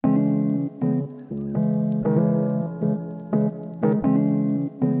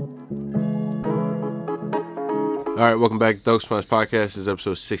All right, welcome back to Dogs Funds Podcast. This is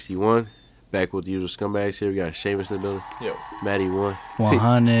episode 61. Back with the usual scumbags here. We got Seamus in the building. Yo. Matty 1.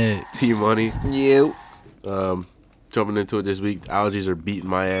 100. T-Money. You. Jumping into it this week. Allergies are beating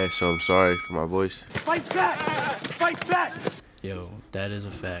my ass, so I'm sorry for my voice. Fight back! Fight back! Yo, that is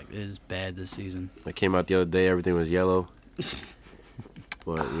a fact. It is bad this season. I came out the other day. Everything was yellow.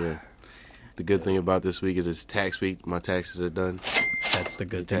 But, yeah. The good thing about this week is it's tax week. My taxes are done. That's the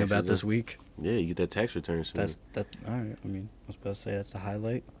good thing about this week. Yeah, you get that tax return soon. That. All right. I mean, I was about to say that's the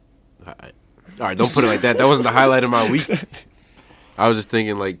highlight. All right, don't put it like that. That wasn't the highlight of my week. I was just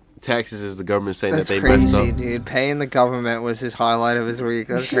thinking, like, taxes is the government saying That's that they crazy, messed up. dude. Paying the government was his highlight of his week.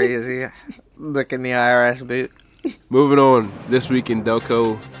 That's crazy. Licking the IRS boot. Moving on, this week in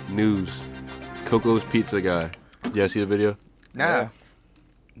Delco news, Coco's Pizza guy. You guys see the video? No. Yeah.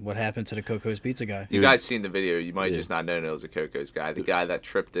 What happened to the Coco's Pizza guy? You guys seen the video? You might Yeah. just not know it was a Coco's guy. The guy that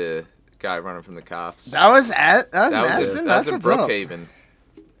tripped the guy running from the cops. That was That was Aston. in That's what's up. Brookhaven.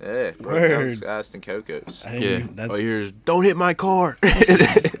 Yeah, Word. Aston Coco's. I didn't Yeah. even- that's, Oh, here's, don't hit my car.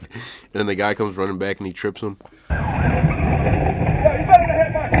 And then the guy comes running back and he trips him.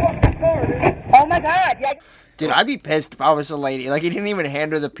 Oh my god, yeah. Dude, I'd be pissed if I was a lady. Like, he didn't even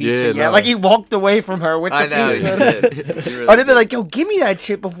hand her the pizza Yeah, yet. no. Like, he walked away from her with the I know. He pizza. did. He really I'd have been did. like, yo, give me that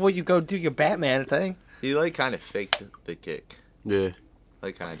shit before you go do your Batman thing. He like kind of faked the kick. Yeah,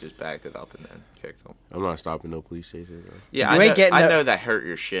 Like kind of just backed it up and then kicked him. I'm not stopping no police chasing. Bro. Yeah, You I ain't know, getting I no- know that hurt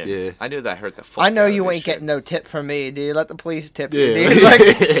your shit. Yeah. I knew that hurt the fuck. I know out of you your ain't shit. getting no tip from me, dude. Let the police tip Yeah, you, dude. Like,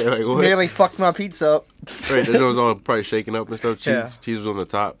 like what? nearly fucked my pizza up. Right, that was all probably shaking up and stuff. Cheese, Yeah. cheese was on the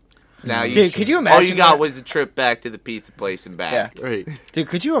top. Now you, Dude, could you all imagine you got that? was a trip back to the pizza place and back. Yeah. Right. Dude,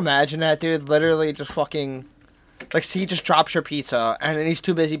 could you imagine that, dude? Literally just fucking... Like, see, he just drops your pizza, and then he's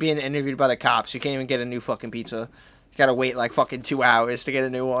too busy being interviewed by the cops. You can't even get a new fucking pizza. You gotta wait, like, fucking 2 hours to get a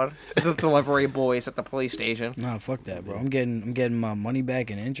new one. It's the delivery boys at the police station. nah, fuck that, bro. I'm getting my money back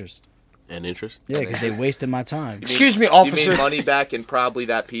in interest. And interest. Yeah, because they wasted my time. Excuse me, You officers. mean money back and probably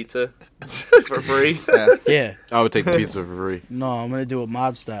that pizza for free? Yeah. I would take the pizza for free. No, I'm gonna do it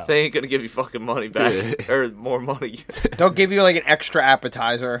mob style. They ain't gonna give you fucking money back or more money. They'll give you, like, an extra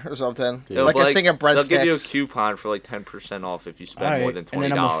appetizer or something. Yeah. Like, a thing of They'll give you a breadsticks. coupon for like 10% off if you spend All right, more than $20. and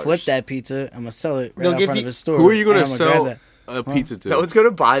then I'm gonna flip that pizza. I'm gonna sell it right They'll out give front you- of his store. Who are you and gonna I'm grab sell that. a pizza to? No one's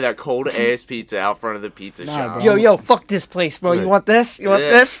gonna buy that cold ass pizza out front of the pizza Nah, shop. bro. Yo, fuck this place, bro. You Right. want this? You want Yeah.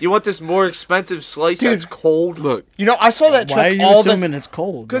 this? You want this more expensive slice that's cold? Look, You know, I saw that Why are trick you all assuming it's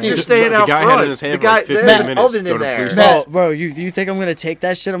cold? Because bro? you're staying the out guy front. had it in his hand the for guy, like 15 there's an minutes. oven Go in to there. police Matt, Bro, you think I'm gonna take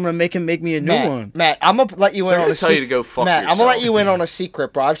that shit? I'm gonna make him make me a new one. Matt, I'm gonna let you in They're on gonna a tell you secret. to go fuck Matt, I'm gonna let yourself. you in on a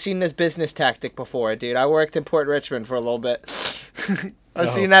secret, bro. I've seen this business tactic before, dude. I worked in Port Richmond for a little bit. I've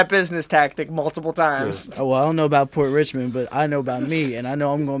seen that business tactic multiple times. Oh, well, I don't know about Port Richmond, but I know about me, and I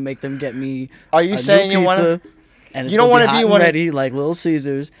know I'm gonna make them get me. Are you a saying new you wanna- pizza, And it's You don't want wanna to be be hot one and of- ready like Little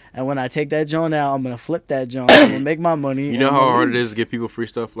Caesars, and when I take that joint out, I'm gonna flip that joint. I'm gonna make my money. you and know I'm how gonna hard leave. it is to get people free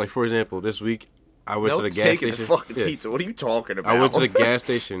stuff? Like, for example, this week, I went No to the one's gas taking station. a fucking Yeah. pizza. What are you talking about? I went to the gas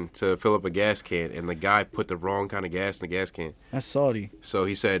station to fill up a gas can, and the guy put the wrong kind of gas in the gas can. That's salty. So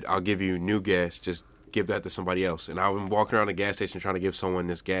he said, I'll give you new gas, just give that to somebody else. And I've been walking around the gas station trying to give someone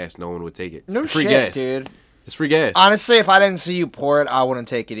this gas. No one would take it. No Free shit, gas. dude. It's free gas. Honestly, if I didn't see you pour it, I wouldn't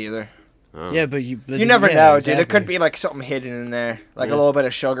take it either. Yeah, but you You never know, exactly. dude. It could be like something hidden in there, like Yeah. a little bit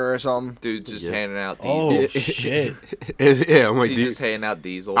of sugar or something. Dude just Yeah. handing out Oh diesel. shit! Yeah, I'm like, He's dude. just handing out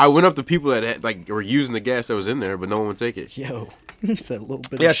diesel. I went up to people that had, like were using the gas that was in there, but no one would take it. Yo, he said a little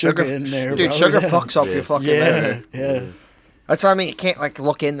bit Yeah, of sugar sugar, in there, dude. bro. Sugar yeah. fucks up Yeah. your fucking Yeah, liver. yeah. That's what I mean. You can't like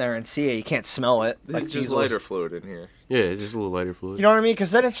look in there and see it. You can't smell it. It's Like just diesel. lighter fluid in here. Yeah, just a little lighter fluid. You know what I mean?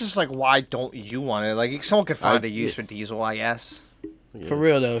 Because then it's just like, why don't you want it? Like, someone could find I- a use yeah. for diesel, I guess. Yeah. For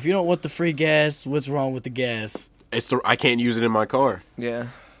real though, if you don't want the free gas, what's wrong with the gas? I can't use it in my car. Yeah.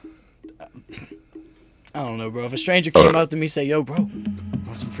 I don't know, bro. If a stranger came up to me and say, "Yo, bro,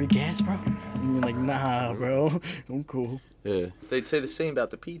 want some free gas, bro?" I'm like, "Nah, bro, I'm cool." Yeah, They'd say the same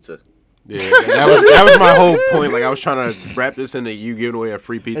about the pizza. yeah. that was my whole point. Like I was trying to wrap this into you giving away a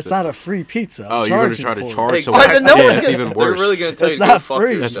free pizza. It's not a free pizza. I'm Oh, you're gonna charging try to for it. charge Exactly. someone? No Yeah, one's it's gonna- even They're worse. really gonna tell It's you to go not fuck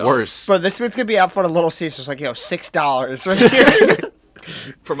free. That's yourself. worse. But this one's gonna be out for the Little Caesars, like, yo, $6 right here.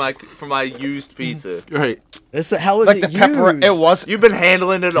 For my used pizza. Right. How is like it the used? pepperoni. It was. You've been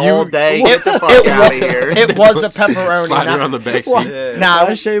handling it all day. Get the fuck out of here. It was a pepperoni. Sliding not- around the backseat. Yeah. Now,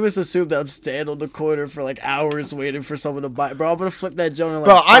 Why Seamus assumed that I'm standing on the corner for like hours waiting for someone to buy. Bro, I'm gonna flip that joint in like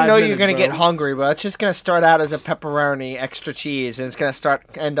bro, I 5 know minutes, you're gonna bro. get hungry, but it's just gonna start out as a pepperoni, extra cheese, and it's gonna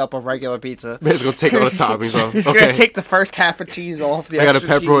end up a regular pizza. Man's gonna take all the toppings off. He's Okay. gonna take the first half of cheese off. The I got a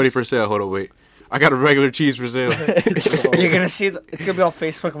extra pepperoni cheese. for sale. Hold on, wait. I got a regular cheese for sale. You're gonna see it's gonna be on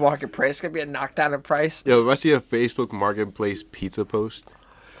Facebook Marketplace. It's gonna be a knockdown in price. Yo, if I see a Facebook Marketplace pizza post,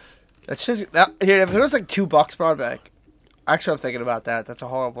 That's just that. Here, if it was like $2, bro, I'd be like, actually, I'm thinking about that. That's a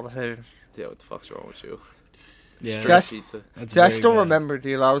horrible decision. Yeah, what the fuck's wrong with you? Yeah, Straight That's- pizza. that's Dude, I very still bad. remember,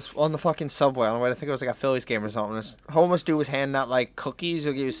 dude. I was on the fucking subway on the way. I think it was like a Phillies game or something. This homeless dude was handing out like cookies,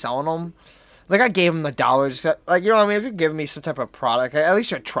 or he was selling them. Like I gave him the dollars. Like, you know what I mean? If you're giving me some type of product, at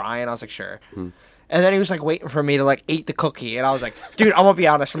least you're trying. I was like, sure. And then he was like waiting for me to like eat the cookie, and I was like, dude, I'm gonna be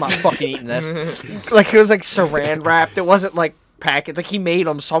honest, I'm not fucking eating this. Like it was like saran wrapped. It wasn't like packaged. Like he made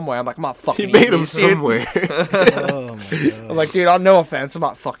them somewhere. I'm like, I'm not fucking. he made eating them these, dude. somewhere. Oh my god. I'm like, dude, on no offense, I'm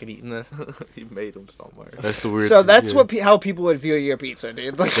not fucking eating this. He made them somewhere. That's the weird. So that's yeah. what how people would view your pizza,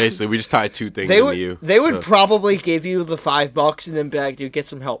 dude. Like, Basically, we just tied two things they into would you. they would So, probably give you the $5 and then be like, dude, get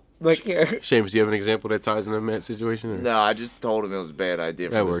some help. Like here. Seamus, do you have an example that ties in that situation? Or? No, I just told him it was a bad idea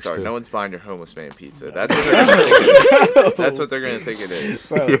That from the works, start. too. No one's buying your homeless man pizza. That's what they're gonna think it is. That's what they're gonna think it is.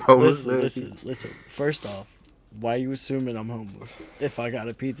 Bro, You're homeless, man. listen. First off, why you assuming I'm homeless? If I got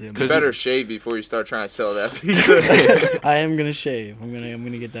a pizza, in my You better shave before you start trying to sell that pizza. I am gonna shave. I'm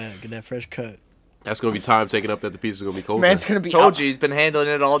gonna get that fresh cut. That's gonna be time taken up that the pizza's gonna be cold. Man's gonna be Told up. you he's been handling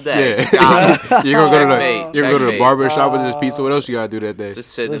it all day. Yeah. Got it. You're gonna go to the Checkmate, you're gonna go to the checkmate. barber shop with this pizza. What else you gotta do that day?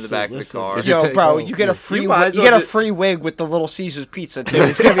 Just sitting in the Listen, back listen. of the car. If you're Yo, ta- bro, oh, you get a yeah. free You might as you well get a just- free wig with the Little Caesars pizza too.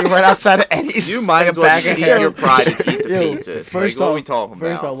 It's gonna be right outside of Eddie's. You might Like as a well bag just of eat hair. your pride and eat the Yo, pizza. First Like, what off, are we talking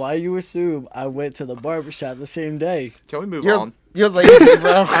first about? off, why you assume I went to the barbershop the same day? Can we move You're on? you're lazy,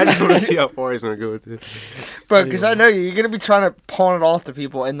 bro. I just want to see how far he's gonna go with this. Bro, because I know you're gonna be trying to pawn it off to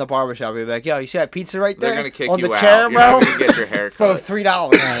people in the barbershop. You're like, yo, you see that pizza right there They're gonna kick on you the out. chair, You're bro? not gonna get your hair For cut. $3.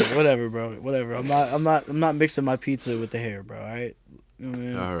 Alright, whatever, bro. Whatever. I'm not mixing my pizza with the hair, bro. All right. You know what I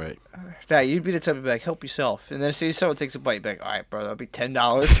mean? All right. Nah, you'd be the type of like, help yourself, and then see someone takes a bite, be like, all right, bro, that'll be $10.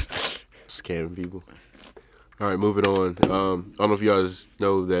 Scamming people. All right, moving on. I don't know if you guys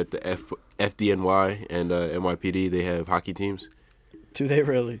know that the FDNY and NYPD, they have hockey teams. Do they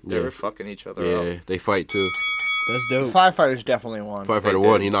really? They Yeah. were fucking each other Yeah, up. they fight too. That's dope. Firefighters definitely won. Firefighter They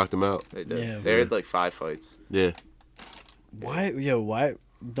won, did. he knocked him out. They did. Yeah, They had like 5 fights. Yeah. Why?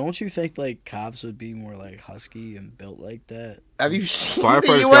 Don't you think like cops would be more like husky and built like that? Have you seen Firefighters the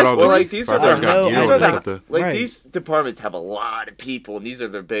got U.S. all Well, the like, these are firefighters the- got I know, gear these on are and the- stuff, though. Like Right. these departments have a lot of people, and these are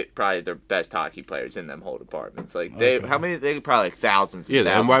probably their best hockey players in them whole departments. Like they, Okay. how many? They probably like thousands. And Yeah, the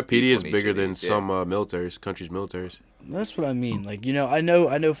thousands of NYPD people is in each bigger of than these, yeah. some militaries, countries' militaries. That's what I mean. Like, you know, I know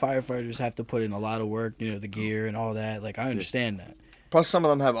firefighters have to put in a lot of work. You know, the gear and all that. Like, I understand that. Plus, some of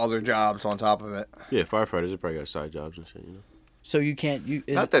them have other jobs on top of it. Yeah, firefighters, they probably got side jobs and shit, you know. So you can't.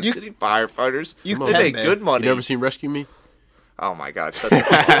 Not that you- city firefighters. you they can make be. good money. You never seen Rescue Me? Oh my god! Shut the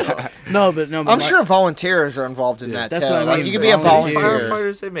fuck up. No, but I'm my- sure volunteers are involved in Yeah. that That's too. what I Like, mean, you can be a volunteers. volunteer.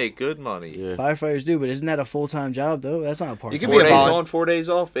 Firefighters, they make good money. Yeah. firefighters do, but isn't that a full time job though? That's not a part You time. can be 4 a days volun- on, 4 days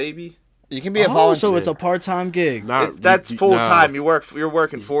off, baby. You can be a Oh, volunteer. so it's a part time gig. That's full time. You're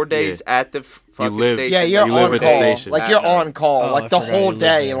working 4 days at the fucking live- station. yeah, you're You live on at the call. station. Like you're on call, Oh, I like the forgot whole you live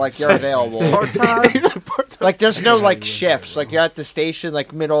day. there. Like you're available. Part time. Like there's no like shifts. Like you're at the station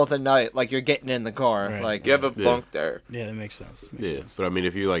like middle of the night. Like you're getting in the car. Right. Like You have a Yeah. bunk there. Yeah, that makes sense. Makes Yeah, sense. but I mean,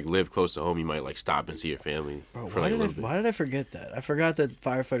 if you like live close to home, you might like stop and see your family Bro, for why like a did little bit. why did I forget that? I forgot that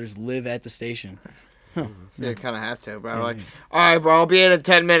firefighters live at the station. you kind of have to, bro. Like, all right, bro, I'll be in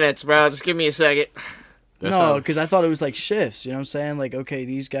 10 minutes, bro. Just give me a second. That's No, how- because I thought it was like shifts. You know what I'm saying? Like, okay,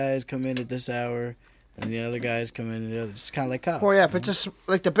 these guys come in at this hour, and the other guys come in at the other. It's kind of like cops. Well, yeah, if it's just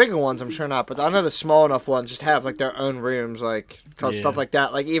like the bigger ones, I'm sure not. But I know the small enough ones just have like their own rooms, like Yeah. stuff like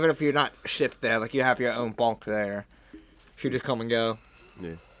that. Like even if you're not shift there, like you have your own bunk there. You just come and go.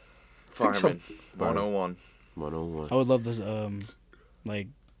 Fireman. 101. 101. I would love this. Like,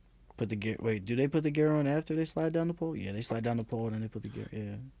 put the gear. Wait, do they put the gear on after they slide down the pole? Yeah, they slide down the pole and then they put the gear.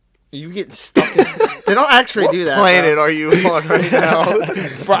 Yeah. You getting stuck. They don't actually do that. Planet bro. are you on right now?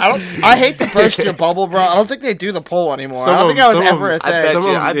 Bro, I hate to burst your bubble, bro. I don't think they do the pole anymore. Some I don't of think that was them- ever a some I thing. bet Some you.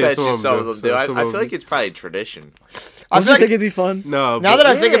 of them- I yeah, bet some you of some them of do. them do. I Some feel of like them- it's probably tradition. I Don't feel you think like, it'd be fun? No, now that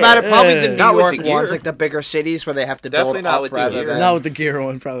I think about it, probably the New Not with York the gear. ones, like the bigger cities where they have to Definitely build not up with the rather gear. than. Not with the gear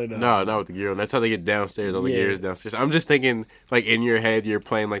on, probably not. No, not with the gear on. That's how they get downstairs. All the Yeah. gear is downstairs. I'm just thinking, like in your head, you're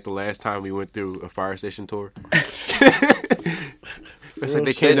playing like the last time we went through a fire station tour. It's like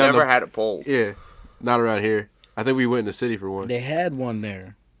they They came down. never The, had a pole. yeah, not around here. I think we went in the city for one. They had one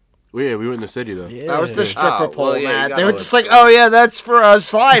there. Well, yeah, we went in the city though. Yeah. That was the stripper Oh, pole, well, yeah, you man. got They were one. just like, oh yeah, that's for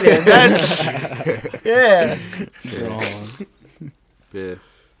sliding. Yeah. Wrong. Yeah,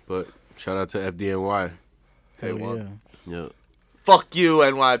 but shout out to FDNY. Hell They won. yeah. Yeah. Fuck you,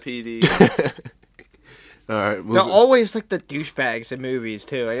 NYPD. All right, They're moving. always like the douchebags in movies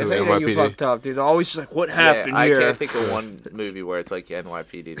too. Like, it's Yeah, like, you NYPD. fucked up, dude. They're always just like, what happened I here? can't think of one movie where it's like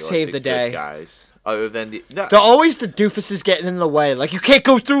NYPD. They're Save like the good day. guys. Other than They're always the doofuses getting in the way. Like, you can't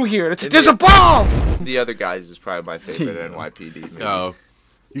go through here. There's a bomb! the other guys is probably my favorite NYPD movie. Oh,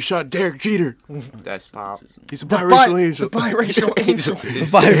 you shot Derek Jeter. That's Pop. He's a The biracial angel. The biracial angel. The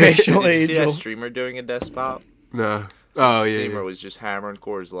biracial Did you see that angel. streamer doing a Despot? Nah. Oh The yeah. streamer was just hammering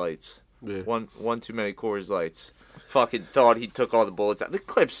Coors Lights. Yeah. One too many Coors Lights. Fucking thought he took all the bullets out. The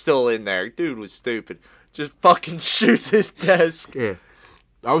clip's still in there. Dude was stupid. Just fucking shoots his desk. Yeah.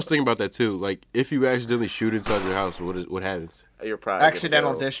 I was thinking about that too. Like, if you accidentally shoot inside your house, what happens? You're probably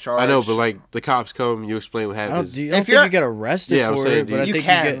Accidental gonna go. discharge. I know, but like the cops come, you explain what I don't, happens. do you, I don't If think you're- you get arrested Yeah, I'm for saying, it, but I you think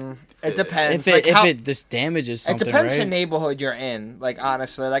can. you get. It depends. If like it how, if it just damages it something, depends right? the neighborhood you're in. Like,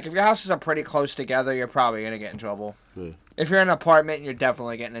 honestly, like if your houses are pretty close together, you're probably gonna get in trouble. Yeah. If you're in an apartment, you're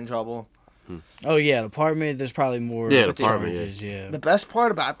definitely getting in trouble. Oh yeah, an apartment. There's probably more. Yeah, an apartment, charges, yeah. The best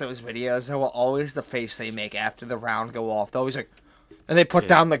part about those videos, they will always the face they make after the round go off. They're always like, and they put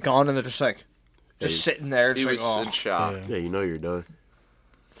down the gun and they're just like, just sitting there, He just was like, in oh. shock. Yeah. Yeah, you know you're done.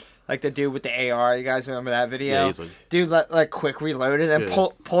 Like the dude with the AR. You guys remember that video? Yeah, he's like- dude, quick reloaded and Yeah.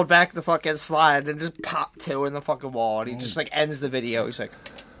 pulled back the fucking slide and just popped two in the fucking wall. And he just like ends the video. He's like,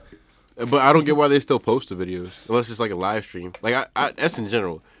 But I don't get why they still post the videos unless it's like a live stream. Like that's in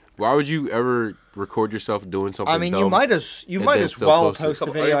general. Why would you ever record yourself doing something? I mean, you dumb? might as and then still well post it. post the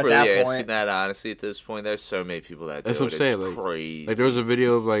Come video on, at really that asking point. that honestly at this point. There's so many people that That's do what I'm it. saying. It's Like, crazy. like there was a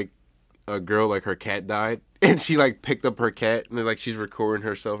video of like a girl, like her cat died, and she like picked up her cat and like she's recording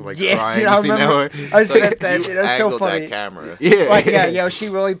herself like Yeah, crying. dude, You I seen that remember. one? I said that. You Dude, that's so angled funny. that camera. Yeah, Like, yeah, yo, she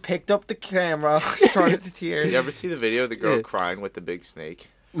really picked up the camera, started to tear. You ever see the video of the girl Yeah. crying with the big snake?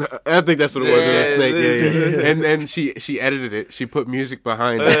 I think that's what it was. Yeah, It was a snake. yeah. Yeah. And then she edited it. She put music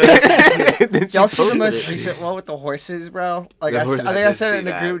behind it. And then she Y'all see the posted most it. recent one with the horses, bro? Like, The I horses. think I did said it see in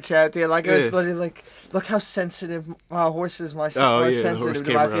the that. group chat, dude. Like, it was Yeah. literally like, look how sensitive horses my Oh, son yeah, was the sensitive horse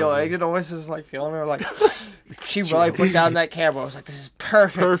to my came feel. around. Like, the horses like feeling her. Like, she really put down that camera. I was like, this is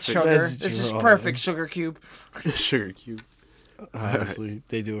perfect, Perfect. sugar. That's This is drawing. perfect, sugar cube. Sugar cube. Honestly,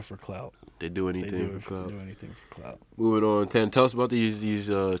 they do it for clout. They do They anything do for it for clout. do anything for clout. Moving on, Tan. Tell us about these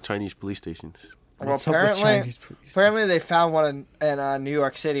Chinese police stations. Well, What's up with apparently, Chinese police? apparently they found one in New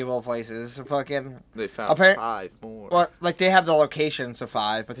York City, of all places. Fucking, They found Appar- 5 more. well, like they have the locations of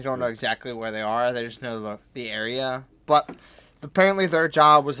 5, but they don't know exactly where they are. They just know the area. But apparently their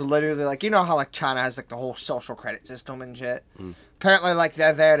job was literally like, you know how like China has like the whole social credit system and shit. Apparently, like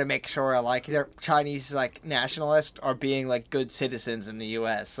they're there to make sure like their Chinese like nationalists are being like good citizens in the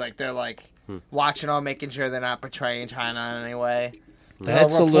U.S. Like they're like watching them, making sure they're not betraying China in any way.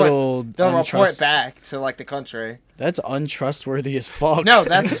 That's a They'll little. They'll report untrust- back to like the country. That's untrustworthy as fuck. No,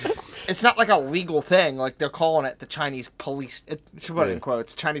 it's not like a legal thing. Like they're calling it the Chinese police. It should put it in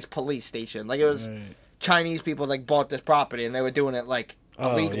quotes. Chinese police station. Like it was Right. Chinese people like bought this property and they were doing it like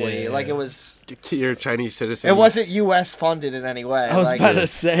Oh, illegally. yeah, Like yeah. it was. You're a Chinese citizen. It wasn't U.S. funded in any way. I was like, about to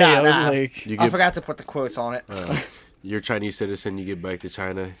say. Nah, I was nah. like, You I get, forgot to put the quotes on it. you're a Chinese citizen. You get back to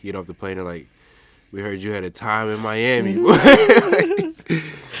China. You get off the plane. And like, we heard you had a time in Miami.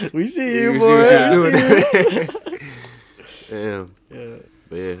 we see You you, see boy. what you're We see you. doing. Damn. Yeah.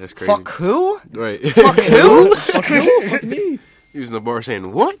 But yeah, that's crazy. Fuck who? Right. Fuck who? Fuck me. He was in the bar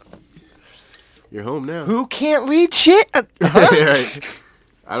saying, "What? You're home now." Who can't read shit? Right.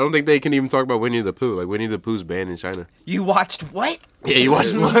 I don't think they can even talk about Winnie the Pooh. Like Winnie the Pooh's banned in China. You watched what? Yeah, you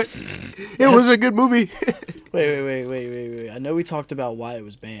watched what? It was a good movie. Wait. I know we talked about why it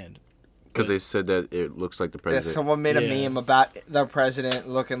was banned. Because they said that it looks like the Yeah, president. someone made a Yeah. meme about the president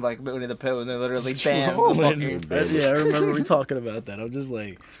looking like Winnie the Pooh, and they literally banned the fucking. Yeah, I remember we talking about that. I'm just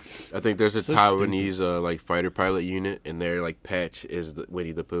like, I think there's a So Taiwanese like fighter pilot unit, and their like patch is the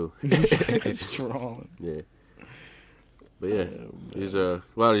Winnie the Pooh. it's strong. Yeah. But yeah, there's a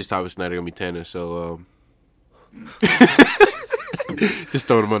lot of these topics tonight are gonna be tennis. So just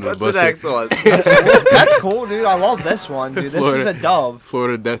throwing them under What's the the bus. next one? That's cool, dude. I love this one, dude. This is a dub.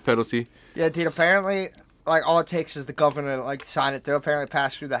 Florida death penalty. Yeah, dude. Apparently, like all it takes is the governor to like sign it. They'll apparently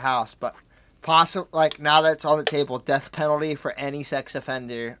pass through the House, but like now that it's on the table, death penalty for any sex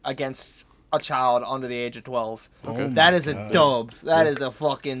offender against a child under the age of 12. Okay. That is a dub. That is a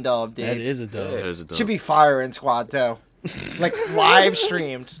fucking dub, dude. That is a dub. That is a dub. Should be firing squad too. Like live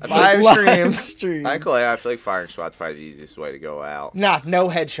streamed. Live streamed. stream. I feel like firing squad's probably the easiest way to go out. Nah, no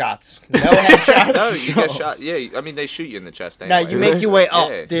headshots. No headshots. No, you get shot. Yeah, I mean they shoot you in the chest Now anyway. you make your way up,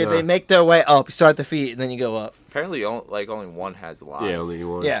 Yeah. dude. They make their way up. You start at the feet, and then you go up. Apparently, only one has a lot. Yeah, only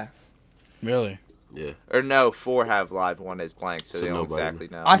one. Yeah. Really? Yeah. Or no, 4 have live, 1 is blank, so So they don't nobody. exactly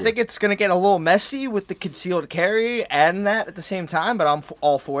know. I think it's gonna get a little messy with the concealed carry and that at the same time, but I'm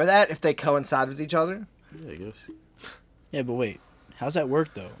all for that if they coincide with each other. Yeah, I guess. Yeah, but wait, how's that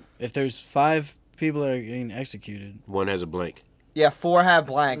work though? If there's 5 people that are getting executed, One has a blank. Yeah, 4 have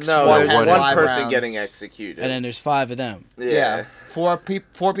blanks. no, one there's has one live person rounds. getting executed. and then there's 5 of them. Yeah, 4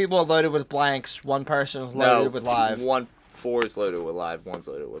 people are loaded with blanks. 1 person is no, loaded with live. 4 is loaded with live, 1's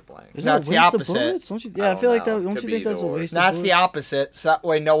loaded with blank. Is No, that it's a the waste of opposite. bullets? Don't you? I Yeah, I don't feel like know. that. Don't Could you be think that's a either or. waste? That's of the bullets? opposite. So that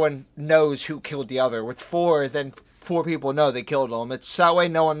way, no one knows who killed the other. With 4, then 4 people know they killed them. It's that way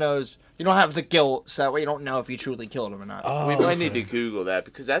no one knows. You don't have the guilt, so that way you don't know if you truly killed him or not. Oh, We might okay. need to Google that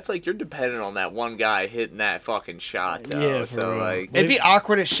because that's like you're dependent on that one guy hitting that fucking shot though. Yeah, for so real. like It'd be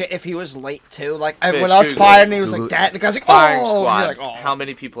awkward as shit if he was late too. Like Bitch, when I was Google fired it. and he was Google like it. that, and the guy's like, firing "Oh," and squad. you're like, "Oh." How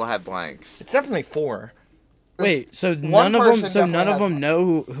many people have blanks? It's definitely 4. Wait, so One none of them. person So none definitely of them has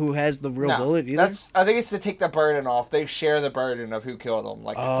know who has the real No, bullet either. that's. I think it's to take the burden off. They share the burden of who killed them,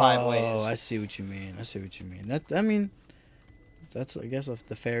 like 5 ways. Oh, I see what you mean. I see what you mean. I mean, that's I guess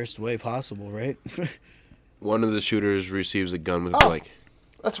the fairest way possible, right? One of the shooters receives a gun with a Oh. blank.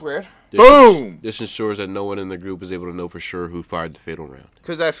 That's weird. Boom! This ensures that no one in the group is able to know for sure who fired the fatal round.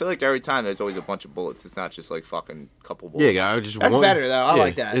 Because I feel like every time there's always a bunch of bullets. It's not just like fucking couple Yeah, bullets. guy, just That's one. better, though. I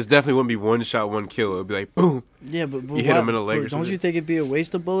like that. It's definitely wouldn't be one shot, one kill. It'd be like boom. Yeah, but You hit why- him in the leg or Don't something? you think it'd be a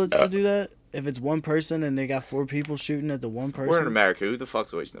waste of bullets to do that? If it's one person and they got 4 people shooting at the one person. We're in America. Who the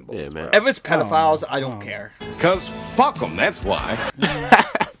fuck's wasting bullets, Yeah, man. bro? If it's pedophiles, I don't care. Cause fuck them, that's why.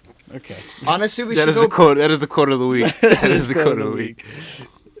 Okay. Honestly, we That should is go. the quote. That is the quote of the week. That is the quote of the week.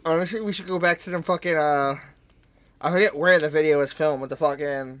 Honestly, we should go back to them fucking. I forget where the video was filmed with the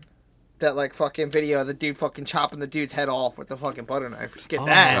fucking. That like fucking video of the dude fucking chopping the dude's head off with the fucking butter knife. Just get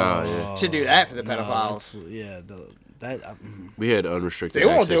that. Oh, yeah. Should do that for the No, pedophiles. that's- yeah, that. We had unrestricted. They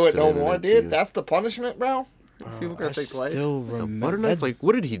won't access do it to no the more, internet, dude. too. That's the punishment, bro. People I gonna take place. still butter remember. knife. Like,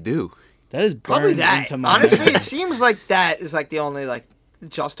 what did he do? That is Probably burned that. into my Honestly, head. it seems like that is like the only like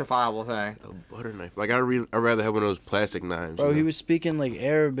justifiable thing. A butter knife. Like, I'd rather have one of those plastic knives. Bro, you he know? was speaking like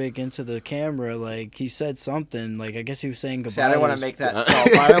Arabic into the camera. Like he said something. Like I guess he was saying goodbye. See, I didn't want to his- make that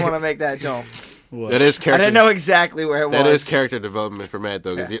jump. I didn't want to make that jump. What? That is I character. didn't know exactly where it was. That is character development for Matt,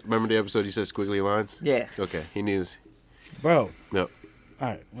 though. 'Cause Yeah. remember the episode he said squiggly lines? Yeah. Okay, he needs. Bro. No, All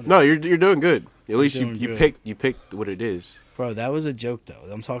right. whatever. no, you're doing good. At least doing you good. picked what it is. Bro, that was a joke though.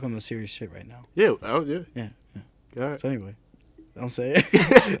 I'm talking about serious shit right now. Yeah, yeah. Yeah. All right. So anyway, I'm saying,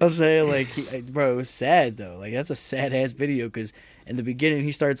 I'm saying like, bro, it was sad though. Like that's a sad ass video because in the beginning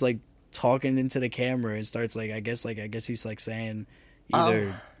he starts like talking into the camera and starts like I guess he's like saying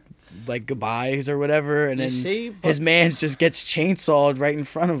either like goodbyes or whatever, and You then see? But- his man's just gets chainsawed right in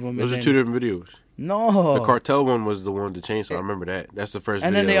front of him. Those and are then, 2 different videos. No. The cartel one was the one to chainsaw. I remember that. That's the first.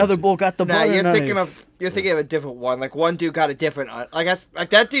 And then video. the other bull got the Nah, butter you're knife. thinking of a different one. Like one dude got a different like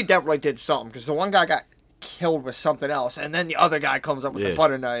that dude definitely did something because the one guy got killed with something else, and then the other guy comes up with Yeah. the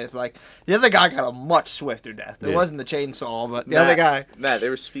butter knife. Like the other guy got a much swifter death. It Yeah. wasn't the chainsaw, but the other guy. Matt, they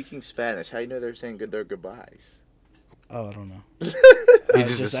were speaking Spanish. How you know they were saying their goodbyes? Oh, I don't know. He I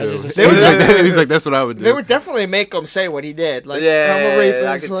just just assumed. assumed. He's like, that's what I would do. They would definitely make him say what he did. Like, I'm a Yeah, rapist.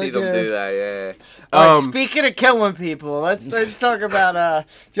 I could see like, them yeah. do that. Yeah. All right, Um, speaking of killing people, let's talk about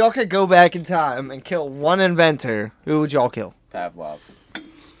if y'all could go back in time and kill one inventor, who would y'all kill? Pavlov.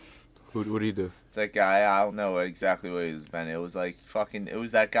 What do you do? It's that guy. I don't know exactly what he was inventing. It was like fucking. It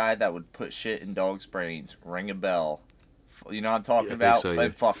was that guy that would put shit in dogs' brains, ring a bell. You know what I'm talking Yeah, I think about? so,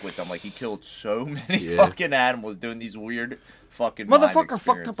 Like, yeah. fuck with them. Like he killed so many Yeah. fucking animals doing these weird fucking mind Motherfucker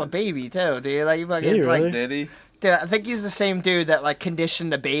fucked up a experiences. baby too, dude. Like, you fucking, Did he really? like, Did he? dude, I think he's the same dude that like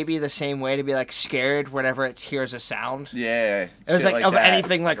conditioned the baby the same way to be like scared whenever it hears a sound. Yeah. It was shit like of that.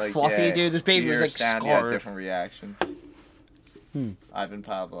 anything like fluffy, dude. This baby you was hear like sound, you had scarred. different reactions. Ivan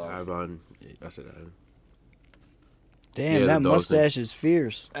Pavlov. I said Ivan. Damn, Yeah, the that dog mustache is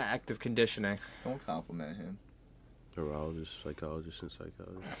fierce. Active conditioning. Don't compliment him. Neurologist, psychologist, and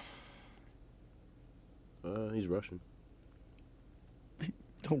psychologist. He's Russian.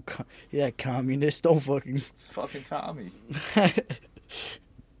 Don't, yeah, communist. Don't fucking. It's fucking commie.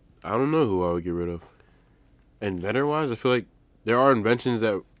 I don't know who I would get rid of. Inventor wise, I feel like there are inventions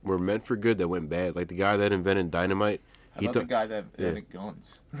that were meant for good that went bad. Like the guy that invented dynamite. Another guy that Yeah. invented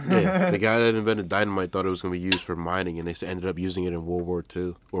guns. Yeah, the guy that invented dynamite thought it was going to be used for mining, and they ended up using it in World War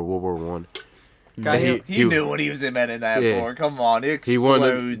II or World War One. Guy, He knew what he was inventing that Yeah. for. Come on, it He explodes.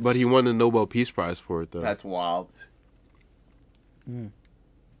 won, but he won the Nobel Peace Prize for it though. That's wild.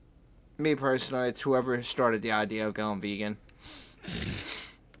 me personally, it's whoever started the idea of going vegan.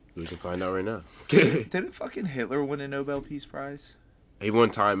 We can find out right now. Didn't fucking Hitler win a Nobel Peace Prize? He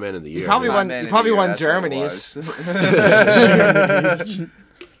won Time Man of the Year. He probably man. won. He probably won Germany's.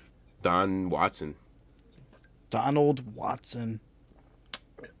 Don Watson. Donald Watson.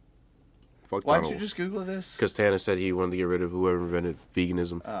 Fuck Why Donald. don't you just Google this? Because Tana said he wanted to get rid of whoever invented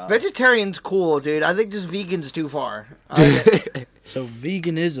veganism. Vegetarian's cool, dude. I think just vegan's too far. So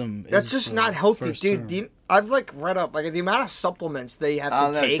veganism. That's is just the not healthy, first dude. term. I've like read up like the amount of supplements they have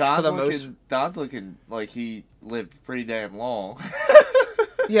to take for the most. Don's looking like he lived pretty damn long.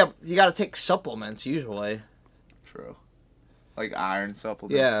 Yeah, you got to take supplements usually. True. Like iron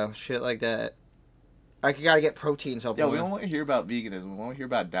supplements. Yeah, shit like that. Like you got to get protein Yeah, supplements. we don't want to hear about veganism. We want to hear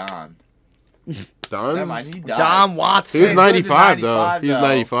about Don. Don's? Never mind, he died. Dom He Watson. was Hey, 95, though. 95, He was though.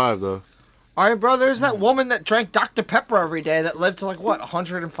 95, though. All right, bro. There's that woman that drank Dr Pepper every day that lived to like what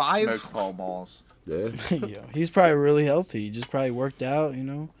 105. Smoked Pall Malls. Yeah. Yeah, he's probably really healthy. He just probably worked out,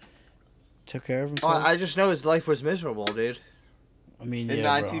 took care of Oh, himself. I just know his life was miserable, dude. I mean, In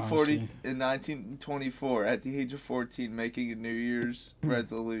yeah, 1940, bro, in 1924, at the age of 14, making a New Year's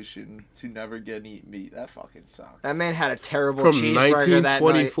resolution to never again eat meat. That fucking sucks. That man had a terrible From cheeseburger that night.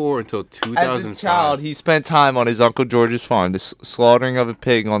 1924 until 2005. As a child, he spent time on his Uncle George's farm. The slaughtering of a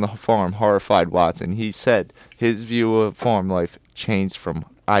pig on the farm horrified Watson. He said his view of farm life changed from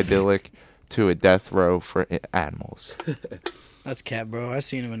idyllic to a death row for animals. That's cat, bro. I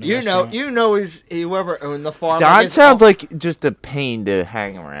seen him in the You restaurant. know, is whoever owned the farm. Don it's sounds all- like just a pain to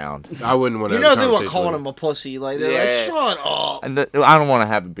hang around. I wouldn't want to You have know a they were conversation calling with him a pussy. Like they're Yeah. like, shut up. And I don't want to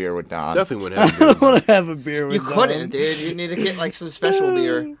have a beer with Don. Definitely wouldn't have I a don't beer. want to have a beer with You couldn't, Don. dude. You need to get like some special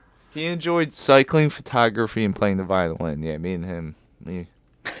beer. He enjoyed cycling, photography, and playing the violin. Yeah, me and him.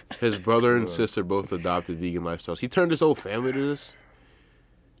 His brother and sister both adopted vegan lifestyles. He turned his whole family to this.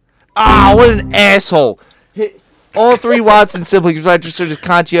 Ah, what an asshole! All three Watson siblings registered as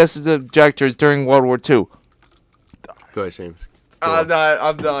conscientious objectors during World War II. Go ahead, James. I'm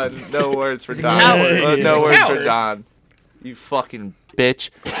done. No words for Don. coward. No He's a words for coward. Don. You fucking bitch.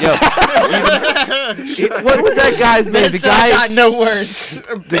 Yo, what was that guy's name? The guy, got no words.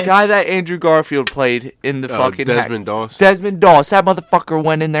 the guy that Andrew Garfield played in the fucking Desmond Doss. Desmond Doss. That motherfucker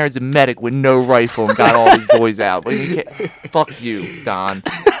went in there as a medic with no rifle and got all his boys out. Like, fuck you, Don.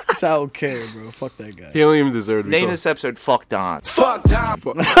 I don't care, bro. Fuck that guy. He don't even deserve to be Name called. this episode "Fuck Don."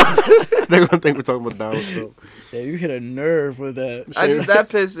 They're gonna think we're talking about Donald Trump. Yeah, you hit a nerve with that. That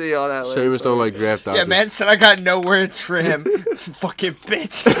pissed me on that Seamus list. don't like draft dodgers. Yeah, man said I got no words for him. Fucking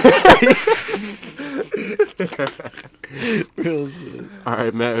bitch. Real shit. All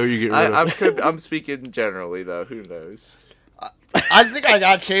right, Matt, who you getting rid of? I'm speaking generally though. Who knows? I think I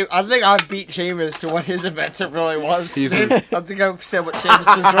got I think I beat Seamus to what his inventor really was. He's I a- think I said what Seamus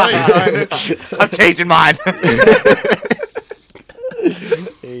was really trying. I'm changing mine.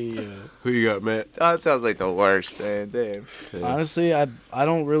 Hey, Who you got, Matt? That sounds like the worst, man. Damn. honestly, I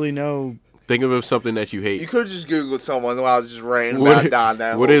don't really know. Think of something that you hate. You could have just Googled someone while I was just ranting What- about Don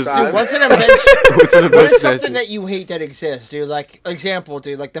that what whole is- time. Dude, what's an invention? What's an What invention is something that that you hate that exists, dude? Like, example,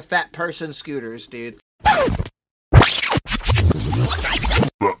 dude, like the fat person scooters, dude.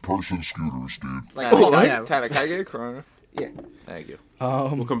 Fat person scooters, dude. Like, fuck them. Tanner, can I get a Corona? Yeah. Thank you.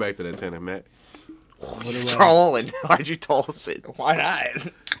 We'll come back to that, Tanner, Matt. What do I Trolling. Why'd you toss it? Why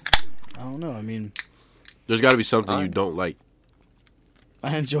not? don't know. I mean, There's got to be something you don't like.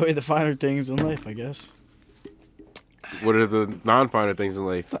 I enjoy the finer things in life, I guess. What are the non-finer things in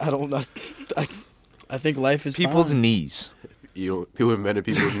life? I don't know. I think life is People's fine. knees. You don't do invented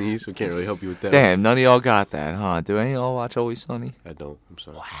people's knees. We can't really help you with that. Damn, none of y'all got that, huh? Do any of y'all watch Always Sunny? I don't. I'm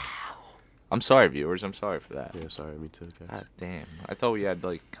sorry. I'm sorry, viewers. I'm sorry for that. Yeah, sorry. Me too. Guys. God damn. I thought we had,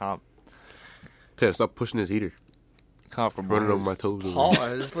 like, Tanner, stop pushing this heater. comparable. Running over my toes. over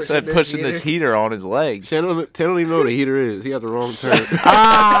Pause. Said pushing this heater on his legs. Tanner don't even know what a heater is. He got the wrong term.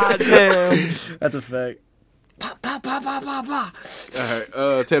 Ah, damn. That's a fact. Pa, pa, pa, pa, pa, pa.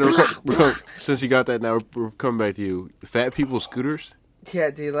 All right, Tanner, since you got that now, we're coming back to you. Fat people scooters? Yeah,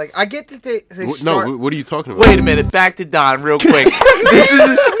 dude. Like, I get that they No, start. what are you talking about? Wait a minute, back to Don real quick.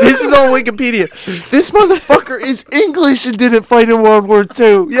 this is on Wikipedia. This motherfucker is English and didn't fight in World War II.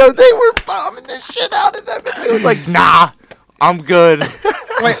 Yo, they were bombing the shit out of them. And he was like, nah, I'm good.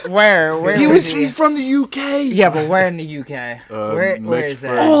 Wait, where? Where He was was from the UK. Yeah, but where in the UK? Where is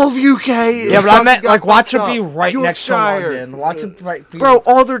that? All of UK. Yeah, but I meant like watch it be right Yorkshire. next to London. Watch it right. Be, Bro,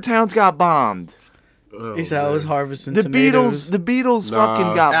 all their towns got bombed. Oh, He said I was man. harvesting The tomatoes. Beatles Nah.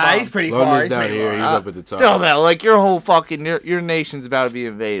 fucking got Nah, bombed. he's pretty London's far. He's down pretty here. far. He's up at the top. Still though, like your whole fucking your nation's about to be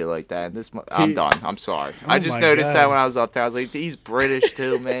invaded like that. And I'm He- done. I'm sorry. I Oh just my noticed God. that when I was up there. I was like, he's British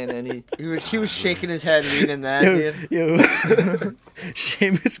too, man. And He was shaking his head reading that, Yo, dude. yo.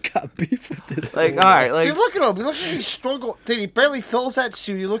 Seamus got beef with this. like, all right, like Dude, look at him. He looks like he's struggled. Dude, he barely fills that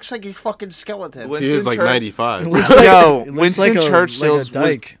suit. He looks like he's fucking skeleton. When- He is like Winston 95. Looks like- yo, it looks Winston like a- Churchill like a was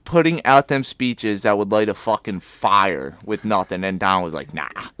dyke. putting out them speeches that would light a fucking fire with nothing, and Don was like, nah.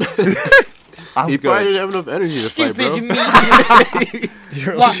 I'm He probably good. didn't have enough energy to fight, Stupid bro. meat eaters.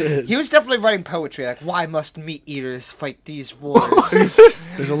 Real Why- shit. He was definitely writing poetry like, why must meat eaters fight these wars?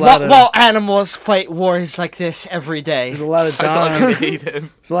 There's a lot of While animals fight wars like this every day. there's a lot of I Don. hate him.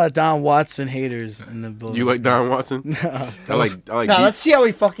 There's a lot of Don Watson haters in the building. You like Don Watson? I like No, deep- let's see how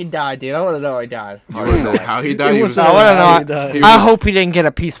he fucking died, dude. I want to know how he died. You want to know how he died? It He was was, so I wanna know- how he died. he I was- hope he didn't get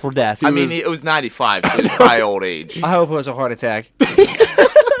a peaceful death. I mean, it was 95, so it was probably old age. I hope it was a heart attack.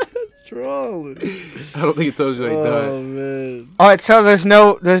 Trolling. I don't think he told you how he Oh died. man. All right, so there's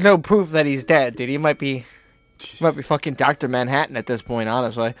no proof that he's dead, dude. He might be fucking Dr. Manhattan at this point,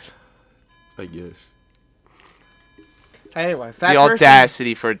 honestly. I guess. Anyway, fat The person-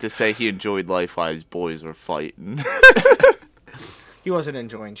 audacity for it to say he enjoyed life while his boys were fighting. He wasn't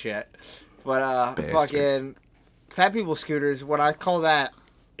enjoying shit. But Bastard. fucking fat people scooters. What I call that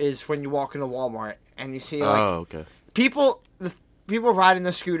is when you walk into Walmart and you see like Oh, okay. people riding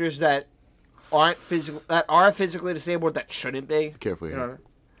the scooters that are physically disabled that shouldn't be. Careful You here. know?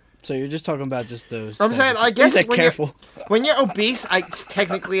 So you're just talking about just those. I'm saying, I guess He said when careful. When you're obese, it's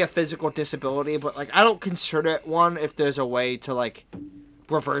technically a physical disability, but like I don't consider it one if there's a way to like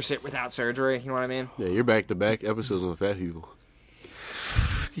reverse it without surgery. You know what I mean? Yeah, you're back to back episodes on fat people.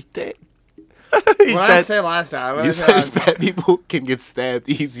 he did. What he did I said, say last time? What You did I said say? fat people can get stabbed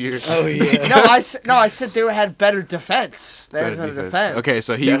easier. Oh yeah. No, I said they had better defense. They had better defense. Okay,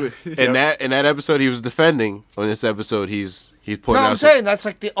 so he in that episode he was defending. On this episode, he's No, pointing I'm out. saying that's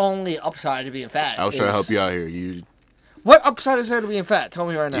like the only upside to being fat. I was trying to is- help you out here. You What upside is there to being fat? Tell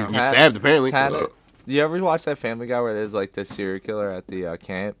me right now. get stabbed apparently. Tanner, do you ever watch that Family Guy where there's like this serial killer at the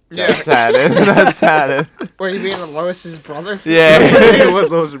camp? Yeah. That's Tanner. That's Tanner. Were you being Lois's brother? Yeah. it was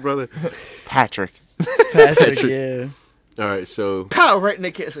Lois' brother. Patrick. Patrick. Yeah. All right, so Pow! Right in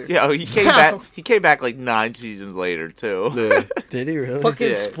the kisser. Yeah, he came back. He came back like 9 seasons later too. yeah, Did he really? Fucking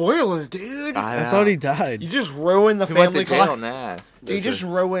Yeah. spoiler, dude. I thought he died. You just ruined the He went Family to jail Guy. now. Dude, you just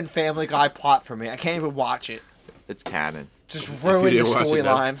ruined Family Guy plot for me. I can't even watch it. It's canon. Just ruined the didn't watch it,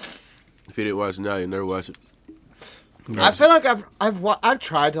 no. storyline. if you didn't watch it now, you never watch it. I feel like I've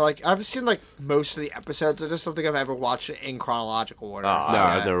tried to like I've seen like most of the episodes. I just don't think I've ever watched it in chronological order. Oh, No, okay.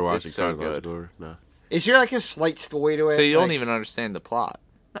 I've never watched It's it. so chronological good. order. No. Is there like a slight story to it? So you don't Like- even understand the plot.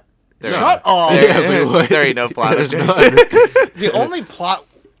 Shut up. Yeah, I was like, what? There ain't no plot. There's There's not. The only plot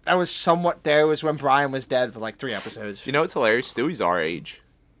that was somewhat there was when Brian was dead for like 3 episodes. You know what's hilarious? Stewie's our age.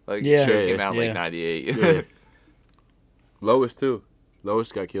 Like, Yeah. sure, Yeah, it came out in yeah. like 98. Yeah. Lois too.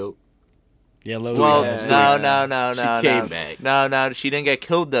 Lois got killed. Yeah, Lois. Well, got- no. She came back. No, she didn't get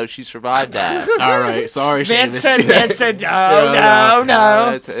killed though. She survived that. All right, sorry, Man Seamus. said, no.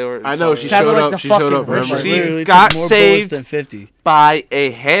 I know she Sounded showed like up. the She showed fucking up. Remember? Like, She literally got took more saved. bullets than 50. By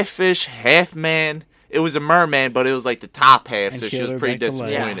a half fish, half man. It was a merman, but it was like the top half, And so she killed was her pretty back to life.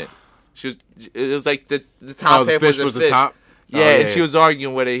 disappointed. She was. It was like the top Oh, the half fish was was the top. Yeah, Oh, and she was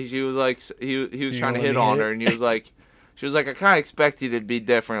arguing with it. She was like, he was trying to wanna hit be on hit? her, and he was like, she was like, I kind of expected it to be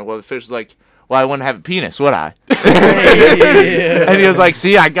different. Well, the fish was like, well, I wouldn't have a penis, would I? Yeah. And he was like,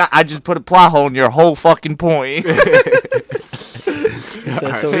 see, I just put a plot hole in your whole fucking point. He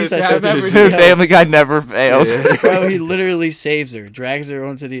said, so he said Yeah, I something. remember Yo, Family Guy never fails. bro, he literally saves her, drags her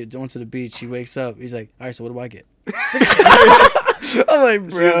onto the beach. She wakes up. He's like, all right, so what do I get? I'm like,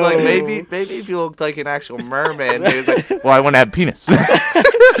 bro. He was like, maybe if you looked like an actual merman. He was like, well, I wouldn't have a penis.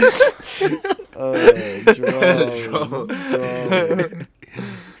 Draw.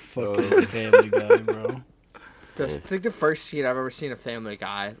 Fucking Family Guy, bro. I think the first scene I've ever seen of Family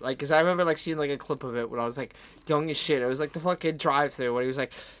Guy, like, cause I remember like seeing like a clip of it when I was like young as shit. It was like the fucking drive-through when he was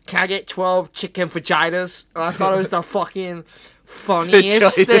like, "Can I get 12 chicken vaginas?" And I thought it was the fucking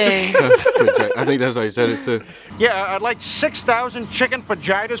funniest thing. I think that's how you said it too. Yeah, I'd like 6,000 chicken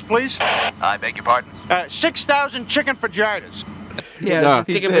vaginas, please. I beg your pardon? 6,000 chicken vaginas. Yeah, Nah.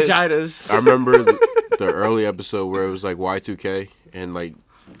 chicken vaginas. I remember the early episode where it was like Y2K and like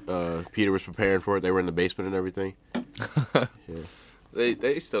Peter was preparing for it. They were in the basement and everything.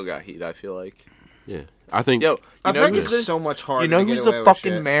 They still got heat, I feel like. Yeah, I think. Yo, I you feel know like who's it's so much harder. you know to get who's away the with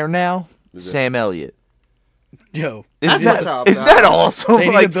fucking shit. mayor now? Who's that? Sam Elliott. Yo, That's what's up. Isn't though. that awesome? They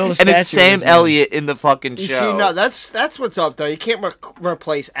need to Like, build a and it's statue of Sam this man. Elliott in the fucking You show. see, no, that's what's up though. You can't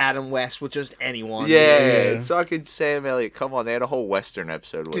replace Adam West with just anyone. Yeah, Yeah. it's fucking Sam Elliott. Come on, they had a whole Western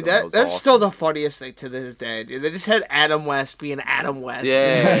episode with Dude, him. that's awesome. still the funniest thing to this day, dude. They just had Adam West being Adam West.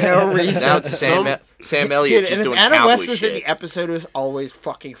 Yeah. Just for no reason. Now it's Sam Elliott Dude, just and doing if Adam cowboy West was shit. in the episode, it was always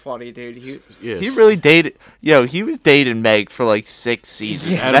fucking funny, dude. Yes. He really dated. Yo, he was dating Meg for like 6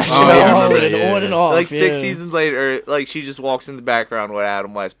 seasons. Yeah. That Oh, show. yeah, I remember that, and yeah. on and off. Like 6 yeah. seasons later, like she just walks in the background with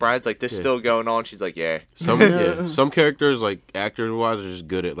Adam West. Brian's like, "This still going on?" She's like, "Yeah." Some characters, like actors wise, are just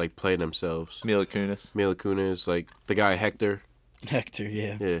good at like playing themselves. Mila Kunis. Mila Kunis, like the guy Hector. Hector,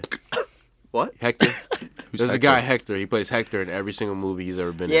 yeah. Yeah, What? Hector. There's a Hector? guy Hector. He plays Hector in every single movie he's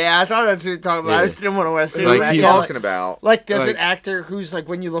ever been in. Yeah, I thought that's what you were talking about. I Yeah. just didn't want to assume Like, that. What are you he's- Yeah, talking about? like, there's an like- actor who's like,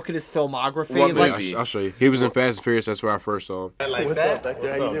 when you look at his filmography, What like, movie? I'll show you. He was in Fast and Furious. That's where I first saw him. What's up, Hector?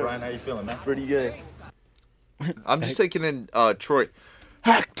 How you doing? Brian, how you feeling, man? Pretty good. I'm just thinking in Troy.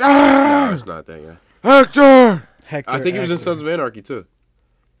 No, it's not that guy. Hector. Hector. I think he was in Hector. Sons of Anarchy too.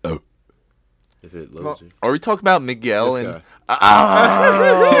 If it loads you. Are we talking about Miguel This and? guy.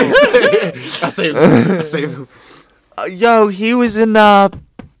 I saved him. I saved him. Yo, he was in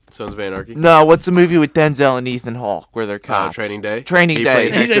Sons of Anarchy. No, what's the movie with Denzel and Ethan Hawke where they're cops? Training Day. Training He Day.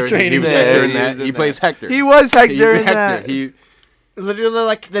 played He's in Hector. Training He was Day. Hector in He that. was in He that. plays Hector. He was Hector in that. He literally,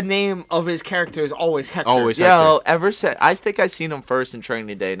 like, the name of his character is always Hector. always Yo, Hector. ever since I think I seen him first in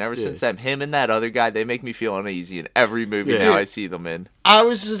Training Day, and ever since then, him and that other guy, they make me feel uneasy in every movie Yeah. now I see them in. I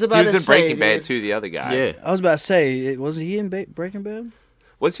was just He about was to in say, Breaking Bad dude. too. The other guy. Yeah, I was about to say, wasn't he in Breaking Bad?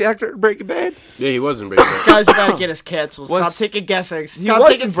 What's the actor in Breaking Bad? yeah, he was in Breaking This Bad. guy's about to get us canceled. Stop Was- taking guesses. He Stop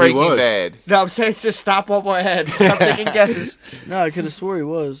was taking in Breaking was. Bad. No, I'm saying just stop on my head. Stop taking guesses. No, I could have swore he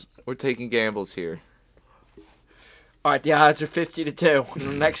was. We're taking gambles here. All right, the odds are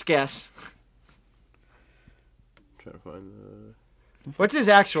 50-2. Next guess. Trying to find. What's his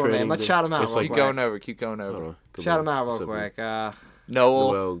actual Training name? Let's Day. shout him out It's real like- Keep quick. going over. Keep going Hold over. on. Come Shout on. him out real Something. quick. Noel,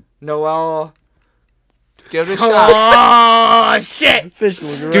 Noel. Noel. give it a shot. Oh, shit. Fish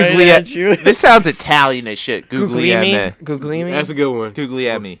looking right Googly at you. This sounds Italian as shit. Guglielmi. Guglielmi. Guglielmi. That's a good one.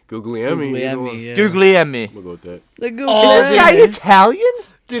 Guglielmi. Guglielmi. Guglielmi, yeah. Guglielmi. We'll go with that. The Googly Oh, Is this Eye. guy Italian?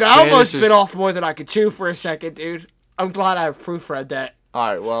 Dude, I Spanish almost is- bit off more than I could chew for a second, dude. I'm glad I proofread that. All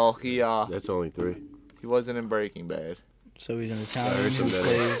right. Well, he That's only 3. wasn't in Breaking Bad. So he's an Italian heard who some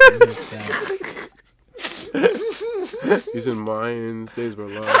plays in Hispanic. He's in Mayans, Days of Our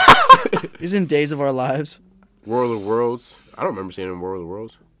Lives, He's in Days of Our Lives. World of Worlds. I don't remember seeing him in World of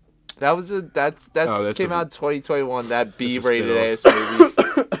Worlds. That was that Oh, that's came a- out in 2021. That spin-off. B-rated ass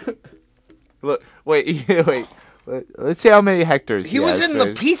movie. Look, wait. Let's see how many Hectors He was has in the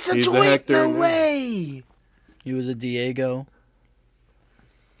first. pizza He's the joint? Hector No in there. way. He was a Diego.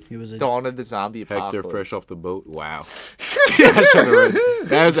 He was a Dawn of the Zombie Apocalypse. Hector, fresh off the boat. Wow.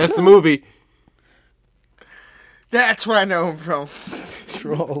 That's the movie. That's where I know him from.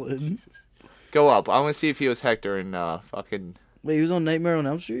 trolling. Go up. I want to see if he was Hector in fucking. Wait, he was on Nightmare on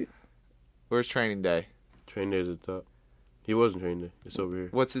Elm Street? Where's Training Day? Train Day's at the top. He wasn't Train Day. It's over here.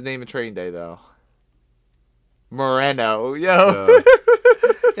 What's his name in Training Day though? Moreno. Yo. Uh,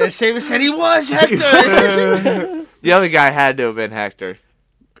 Yeah, Seamus said he was Hector. The other guy had to have been Hector.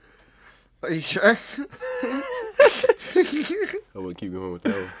 Are you sure? I would keep going with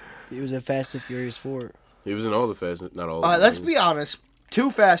that one. He was in Fast and Furious 4. He was in all the Fast, not all. All of right, them. let's be honest.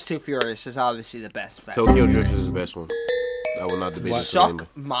 Too Fast, Too Furious is obviously the best. Fast Tokyo and Drift Furious. is the best one. I will not debate this. Suck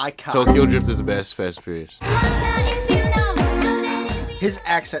my cock. Tokyo Drift is the best Fast and Furious. His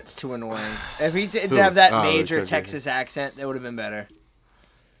accent's too annoying. If he didn't Who? have that Oh, major okay. Texas accent, that would have been better.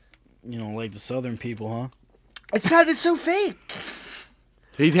 You know, like the Southern people, huh? It sounded so fake.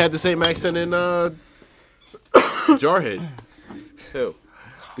 He had the same accent in Jarhead. Who?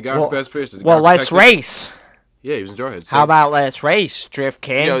 The guy Well- from Fast and Furious. the guy Well, from let's Texas. race. Yeah, he was in Jarhead. How about let's race, Drift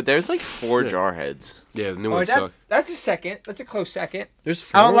King? Yo, there's like 4 Jarheads. Yeah, the new Oh, one that, sucked. that's a second. That's a close second. There's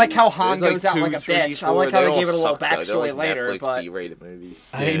I don't four? like how Han There's goes out 2, like a 3, bitch. I 4. like how they all gave it a little suck, though. They're backstory like later, Netflix but B-rated movies.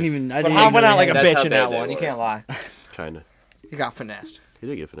 I didn't even but even Han went know out like a they had- That's bitch how in bad that they one. You were. can't lie. Kinda. He got finessed. He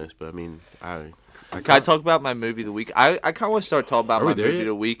did get finessed, but I mean, I Can I talk about my movie of the week? I kind of want to start talking about Are we my there movie yet? of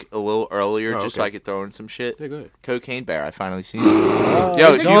the week a little earlier, Oh, just so okay. I could throw in some shit. Yeah, go ahead. Cocaine Bear, I finally seen. Oh,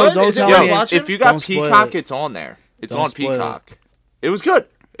 Yo, is it don't, good? don't Is it tell worth me. watching? If you got Don't spoil Peacock, it. it's on there. It's Don't on spoil it. Peacock. It was good.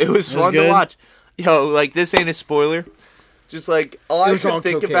 It was It was fun good? to watch. Yo, like this ain't a spoiler. Just like all It I was could on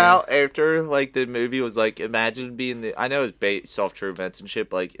think cocaine. about after like the movie was like, imagine being the. I know it's based off true events and shit.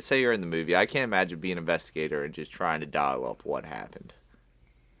 But, like, say you're in the movie, I can't imagine being an investigator and just trying to dial up what happened.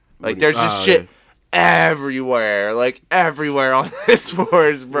 Like, there's just shit everywhere on this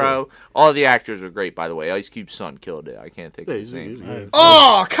force, bro. All the actors were great, by the way. Ice Cube's son killed it. I can't think of his name.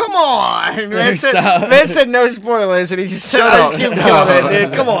 Oh, come on! Man said no spoilers, and he just said Ice Cube killed it,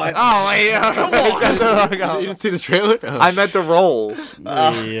 dude. Come on. Oh, wait, come on. You didn't see the trailer? I meant the role.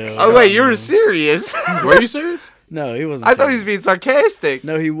 Yeah. Oh, wait, you were serious? Were you serious? No, he wasn't. I thought he was being sarcastic.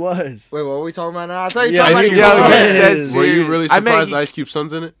 No, he was. Wait, what were we talking about now? I thought you Yeah, were talking Ice about Cube Ice Cube. was. Were you really I meant surprised Ice Cube's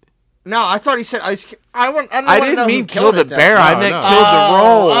son's in it? No, I thought he said Ice Cube. I didn't mean kill the bear. No, I meant no. kill the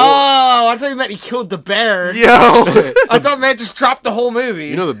role. Oh, I thought you meant he killed the bear. Yo. I thought man just dropped the whole movie.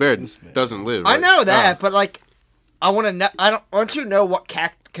 You know the bear doesn't live. I right? know that, but like, I want to know. I want you to know what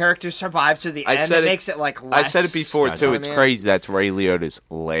characters survive to the I end. said It it- makes it like I less. said it before, Gotcha. too. It's crazy that's Ray Liotta's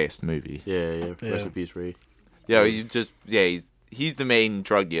last movie. Yeah. Rest in peace, Ray. Yo, he's the main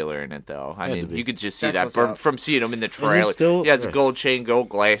drug dealer in it, though. I Had to mean, be. you could just see That's that what's up. from seeing him in the trailer. it still- He has a gold chain, gold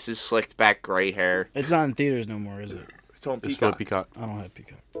glasses, slicked back gray hair. It's not in theaters no more, is it? It's on It's for Peacock. Peacock. I don't have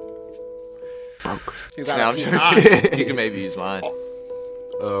Peacock. You No, got I'm it. joking. You can maybe use mine.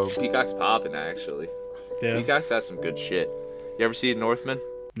 Peacock's popping, actually. Yeah. Peacock's has some good shit. You ever see Northman?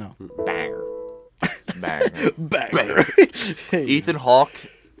 No. Banger. Banger. Banger. Ethan Hawke,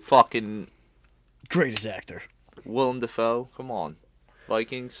 fucking Greatest actor. Willem Dafoe. Come on.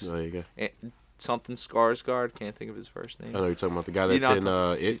 Vikings. There you go. Something Skarsgård. Can't think of his first name. I know you're talking about the guy You that's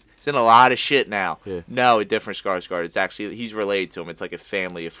know- in it. He's in a lot of shit now. Yeah. No, a different Skarsgård. It's actually, he's related to him. It's like a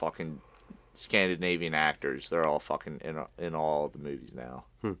family of fucking Scandinavian actors. They're all fucking in all the movies now.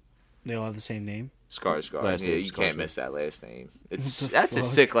 They all have the same name. Skarsgård. Last Yeah, name, you can't Skarsgård. miss that last name. What the That's a fuck?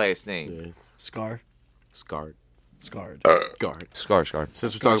 sick last name. Yeah. Scar. Scarred. Scarred. Guard. Skarsgård.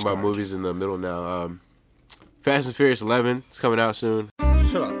 Since we're talking about Skarsgård. movies in the middle now, Fast and Furious 11 is coming out soon.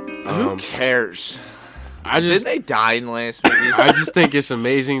 Shut up. Who cares? I Didn't just they die in the last movie? I just think it's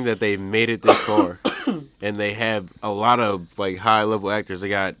amazing that they made it this far, and they have a lot of like high level actors. They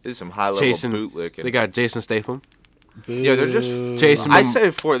got There's some high level Jason. bootlicking. They got Jason Statham, Yeah, they're just Jason. I said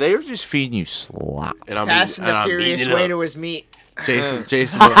it before, they were just feeding you slop. and I'm Fast eating- and the I'm Furious eating it way up. to his meat.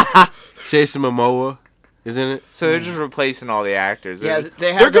 Jason Momoa is in it. So they're just replacing all the actors. Yeah, They're,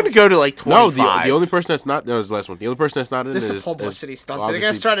 they have they're gonna go to like 25. No, the only person that's not. That was the last one. The only person that's not in This it is a publicity stunt. They're obviously-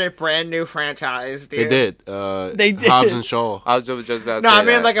 gonna start a brand new franchise, dude. They did. They did. Hobbs and Shaw. I was just about to No, say I mean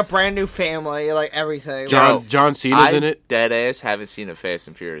that. like a brand new family, like everything. John Cena's in it. Dead ass haven't seen a Fast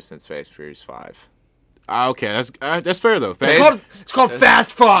and Furious since Fast and Furious 5. Okay, that's fair though. It's called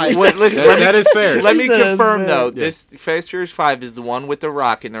Fast Five. Wait, listen, That is fair. Let me He said that's confirm fair. though. Yeah. This Fast and Furious 5 is the one with the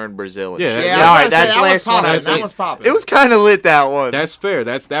Rock and they're in Brazil. And Yeah, shit. yeah, all I right, was gonna say, that's the that was last one poppin', I've that seen. was poppin'. It was kind of lit that one. That's fair.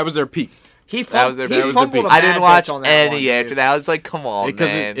 That was their peak. He That was their- that was their fumbled a peak. I bad didn't watch bitch on that any one, after dude. that. I was like, come on, Because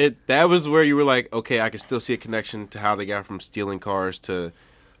man. that was where you were like, okay, I can still see a connection to how they got from stealing cars to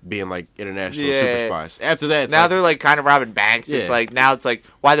being like international super Yeah. spies. After that, it's now like, they're like kind of robbing banks. It's Yeah. like now it's like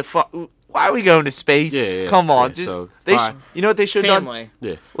why the fuck? Why are we going to space? Yeah, Come on, yeah, just so, they. bye. You know what they should have done? Family.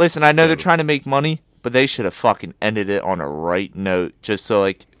 yeah. Listen, I know they're trying to make money, but they should have fucking ended it on a right note, just so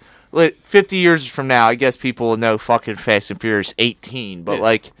like, 50 years from now, I guess people will know fucking Fast and Furious 18, but Yeah.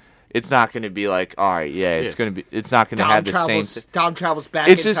 like, it's not going to be like, all right, yeah, it's Yeah. going to be, it's not going to have the same. Dom travels back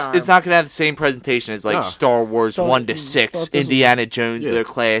It's in just, time. it's not going to have the same presentation as like No. Star Wars Thought- 1 to 6, thought this was- Indiana Jones, Yeah. their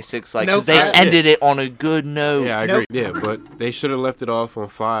classics, like, Nope. because they Yeah. ended it on a good note. Yeah, I Nope. agree. Yeah, but they should have left it off on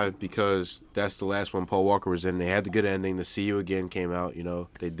 5 because that's the last one Paul Walker was in. They had the good ending. The See You Again came out. You know,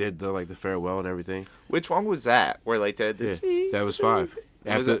 they did the farewell and everything. Which one was that? Where like the Yeah, that was 5.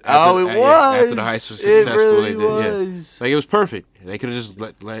 Was After, it? Oh, it was. after the heist was It successful, really they did. was. Yeah, like it was perfect. They could have just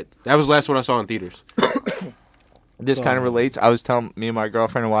let. That was the last one I saw in theaters. This kind of relates. I was telling me and my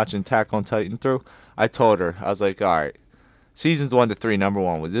girlfriend were watching Attack on Titan through. I told her, I was like, all right, seasons 1 to 3, number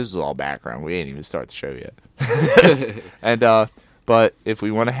 1 was this was all background. We ain't even start the show yet. And but if we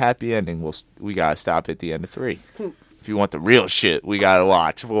want a happy ending, we gotta stop at the end of 3. If you want the real shit, we gotta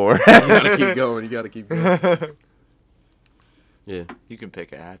watch 4. You gotta keep going. You gotta keep going. Yeah. You can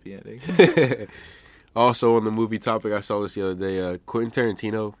pick a happy ending. Also, on the movie topic, I saw this the other day. Quentin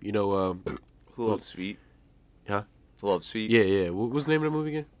Tarantino, you know, Love Sweet. huh? Love Sweet. Yeah. What was the name of the movie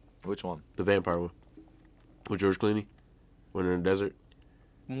again? Which one? The vampire one. With George Clooney. When they're in the desert.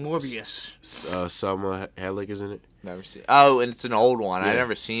 Morbius. Salma Hayek is in it. Never seen. Oh, and it's an old one. I Yeah.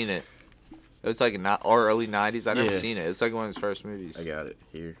 never seen it. It was like or early '90s. I never Yeah. seen it. It's like one of his first movies. I got it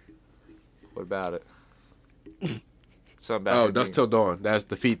here. What about it? Something about it Dusk being- Till Dawn. That's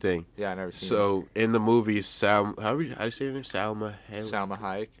the feet thing. Yeah, I never seen So in the movie, how do you say her name? Salma it. Hayek. Salma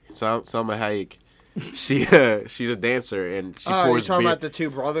Hayek. Salma Hayek. She's a dancer and she Oh, you're pours talking beer. about the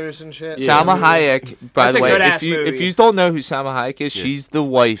two brothers and shit? Yeah. Salma Hayek, by That's the a way, good-ass if you movie. don't know who Salma Hayek is, Yeah. she's the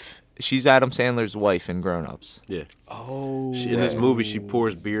wife. She's Adam Sandler's wife in Grown Ups. Yeah. Oh. In this movie, she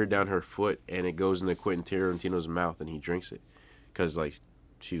pours beer down her foot, and it goes into Quentin Tarantino's mouth, and he drinks it. Because, like,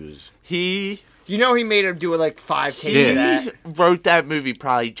 she was... You know he made her do like 5 takes of that. He wrote that movie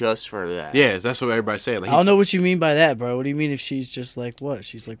probably just for that. Yeah, that's what everybody's saying. Like, I don't know what you mean by that, bro. What do you mean if she's just like what?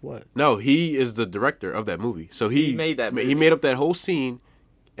 She's like what? No, he is the director of that movie. So he made that movie. He made up that whole scene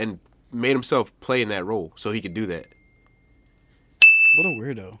and made himself play in that role so he could do that. What a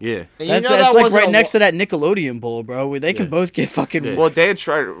weirdo. Yeah. That's like right next to that Nickelodeon bowl, bro, where they can both get fucking... Yeah. Well, Dan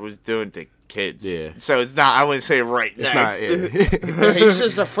Schreider was doing the kids. Yeah. So it's not, I wouldn't say right It's next. not, He's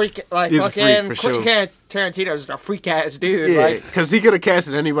just a freak, like He's a fucking freak, for sure. Quentin Tarantino's just a freak ass dude. Yeah, Like, because he could have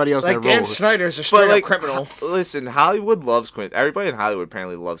casted anybody else like that Dan role. Schneider's a straight up criminal. Listen, Hollywood loves Quentin. Everybody in Hollywood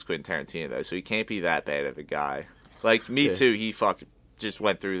apparently loves Quentin Tarantino, though, so he can't be that bad of a guy. Like, me Yeah. too, he fucking just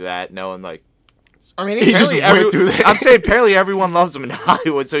went through that knowing, like, I mean, He just went through that. I'm saying apparently everyone loves him in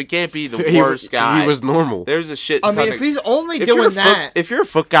Hollywood, so he can't be the worst guy. He was normal. There's a shit. I mean, ton if he's only if you're doing a foot- that, if you're a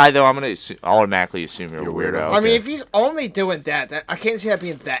foot guy, though, I'm gonna automatically assume you're a weirdo. I mean, if he's only doing that, I can't see that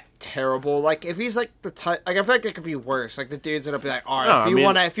being that terrible. Like, if he's like the type, like I feel like it could be worse. Like the dudes that'll be like, all right,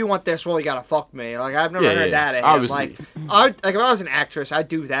 No, if you want this role, you gotta fuck me. Like I've never Yeah, heard yeah, that. Of him. obviously. Like, if I was an actress, I'd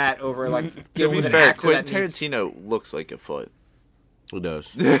do that over like to dealing be with an fair, actor Quentin that needs. Tarantino looks like a foot. He does.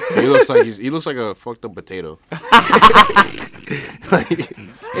 he looks like a fucked up potato.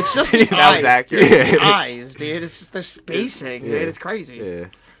 It's just the That was accurate. the eyes, dude. It's just their spacing, dude. It's crazy. Yeah.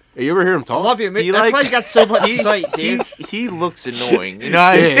 Hey, you ever hear him I talk? love you. He That's like- why you got so much sight, dude. He looks annoying. You know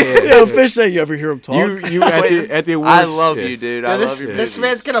what I mean? Yeah. Yo, Fish say you ever hear him talk? You at the awards. I love yeah. you, dude. Yeah, I this love your this movies.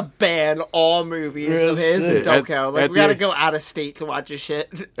 man's gonna ban all movies Real of his shit. and Doco. At Like we the- gotta go out of state to watch his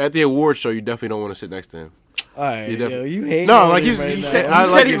shit. At the awards show, you definitely don't want to sit next to him. All right, You yo, definitely- you hate No, on like him he's- right he now. said- He I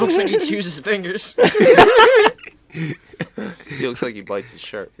said like he it. looks like he chews his fingers. He looks like he bites his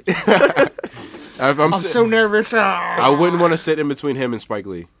shirt. I'm so nervous. I wouldn't want to sit in between him and Spike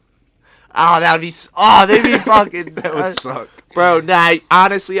Lee. Oh, that'd be. They'd be fucking. That would suck. Bro, nah.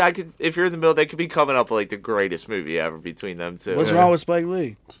 Honestly, I could. If you're in the middle, they could be coming up with like the greatest movie ever between them two. What's wrong with Spike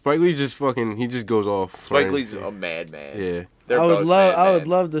Lee? Spike Lee just fucking. He just goes off. Spike Right? Lee's a madman. Yeah. They're I would both love. I madmen. would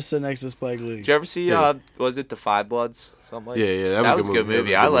love to sit next to Spike Lee. Did you ever see? Yeah. Was it The Five Bloods? Something like Yeah, yeah, That was a good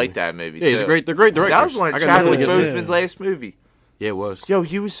movie. I like that movie. Yeah, he's too. a great. They're great directors. That was one I of got nothing Chadwick against it. Boseman's last movie. Yeah, it was. Yo,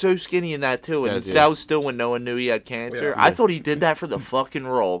 he was so skinny in that too, and Yeah. that was still when no one knew he had cancer. Yeah. I thought he did that for the fucking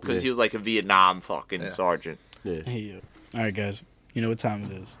role because Yeah. he was like a Vietnam fucking sergeant. Yeah. Hey, yo. All right, guys. You know what time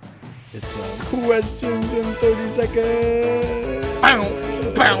it is. It's questions in 30 seconds.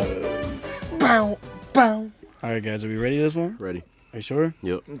 Bow, bow, bow, bow. All right, guys. Are we ready for this one? Ready. Are you sure?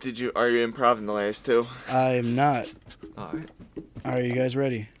 Yep. Are you improv in the last two? I am not. All right. All right, you guys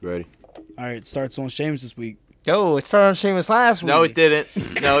ready? Ready. All right, starts on Shames this week. Yo, it started on Seamus last week. No, it didn't.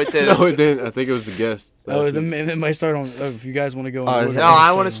 No, it didn't. No, it didn't. I think it was the guest. Oh, it might start on. If you guys want to go. Oh, in is order, No, I'll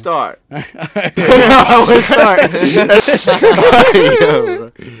I want to start. I want to start.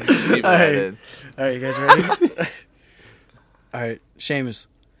 Leave All that right. in. All right, you guys ready? All right, Seamus,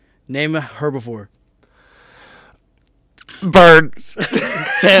 name a herbivore. Bird.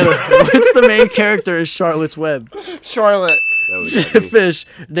 Tanner, what's the main character in Charlotte's Web? Charlotte. That was me. Fish,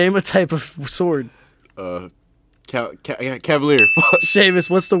 name a type of sword. Cavalier. Seamus,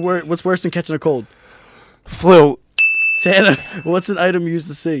 what's worse than catching a cold? Flu. Tanner, what's an item used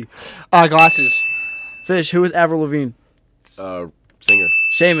to see? Glasses. Fish, who is Avril Lavigne? Singer.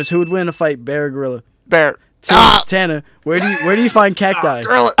 Seamus, who would win in a fight, bear or gorilla? Bear. Tanner, where do you find cacti?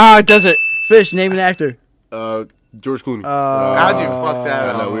 Desert. Fish, name an actor. George Clooney. How'd you fuck that I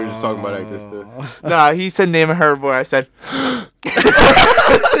up? know, we were just talking about actors too. Nah, he said name a herbivore. I said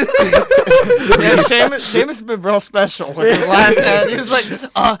Yeah, Seamus has been real special with his last name. He was like,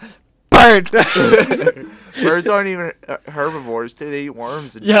 bird. birds aren't even herbivores. They eat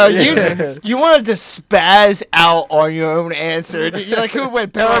worms. And Yo, shit. you wanted to spaz out on your own answer. You're like, who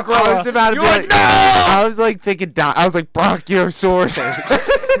went bear or gorilla? I was about to You're be like, like, no! I was like thinking. I was like Bronchiosaurus.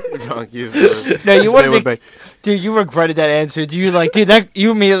 No, you wanted to, dude, you regretted that answer. Do you like, dude, that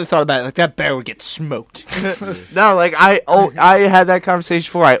you immediately thought about it, like that bear would get smoked. No, like I had that conversation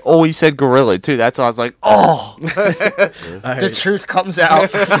before. I always said gorilla too. That's why I was like, oh. All The right, truth comes out.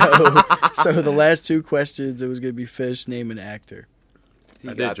 so the last two questions, it was gonna be Fish, name an actor.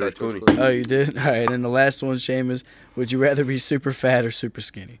 I did George Clooney. Oh, you did? All right, and the last one, Seamus, would you rather be super fat or super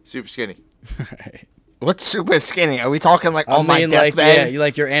skinny? Super skinny. All right. What's super skinny? Are we talking like on my like, deathbed? yeah,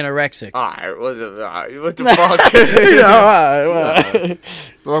 you're anorexic. Alright, what the fuck?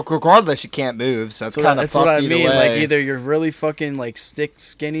 Look, regardless, you can't move, so it's kind of that's what I either mean. way. Like either you're really fucking like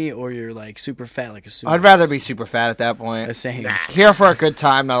skinny, or you're like super fat, like a super. I'd rather be super fat at that point. The same. Here for a good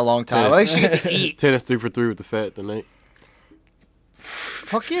time, not a long time. At least you get to eat. Tennis 3 for 3 with the fat tonight.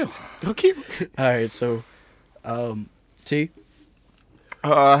 Fuck you. Okay. All right, so, T.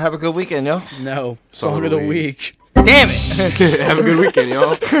 Have a good weekend, yo. No, song of the week. Damn it. Have a good weekend,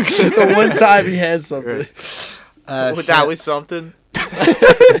 y'all. The one time he has something. That was something.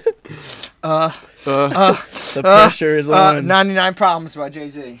 The pressure is on. 99 Problems by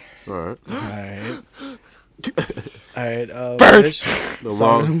Jay-Z. All right. All right. Bird. Fish, The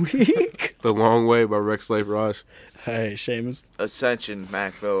song of the week. The Long Way by Rex Slave Raj. All right, Seamus. Ascension,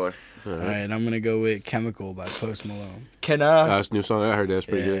 Mac Miller. All right, I'm gonna go with "Chemical" by Post Malone. Can That's a new song. I heard that's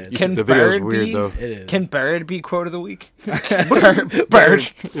pretty good. Can The video's Bird weird be? though. It is. Can Bird be quote of the week? Bird.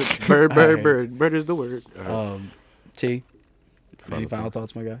 Bird, Alright. bird is the word. All right. T. Any final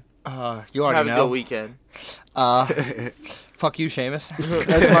thoughts, my guy? You already Have a know. good weekend. Fuck you, Seamus.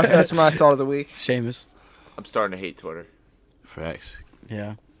 That's my thought of the week. Seamus. I'm starting to hate Twitter. Facts.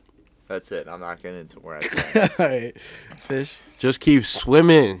 Yeah. That's it. I'm not getting into where I All right, Fish. Just keep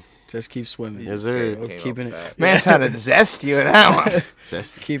swimming. Just keep swimming. Yes, sir. Came up Keeping with it. that. Man, sounded zesty with that one.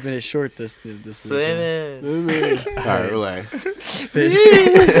 Zesty. Keeping it short this weekend. Swimming. All right, relax. Fish.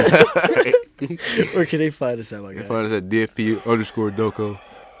 Where can they find us at, my guy? Find us at DFP_Doko.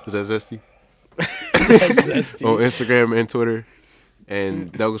 Is that Zesty? That's zesty. On Instagram and Twitter.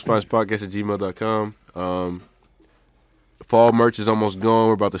 And DouglasFindsPodcast@gmail.com. Fall merch is almost gone.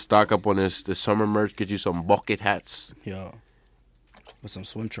 We're about to stock up on this summer merch. Get you some bucket hats. Yo. With some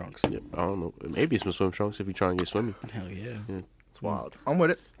swim trunks. Yeah, I don't know. Maybe some swim trunks if you're trying to get swimming. Hell yeah. It's wild. I'm with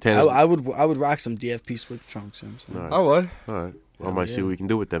it. Tennis. I would rock some DFP swim trunks. You know what I'm saying? All right. I would. All right. Well, I might see what we can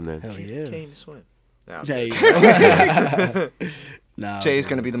do with them then. Hell yeah. Can't even swim. No, There you go. Nah, Jay's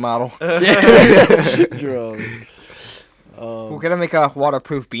going to be the model. Bro. We're going to make a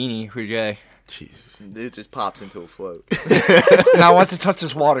waterproof beanie for Jay. Jesus. it just pops into a float. Now, once it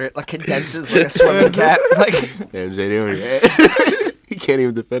touches water, it like condenses like a swimming cap. Like, Damn, Jay, he can't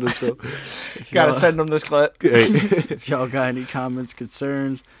even defend himself. gotta send him this clip. Hey. If y'all got any comments,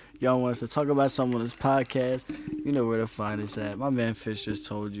 concerns, y'all want us to talk about something on this podcast, you know where to find us at. My man Fish just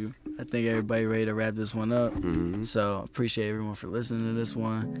told you. I think everybody ready to wrap this one up. Mm-hmm. So appreciate everyone for listening to this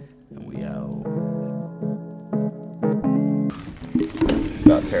one. And we out.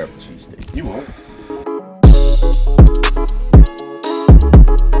 Not terrible cheesesteak. You won't.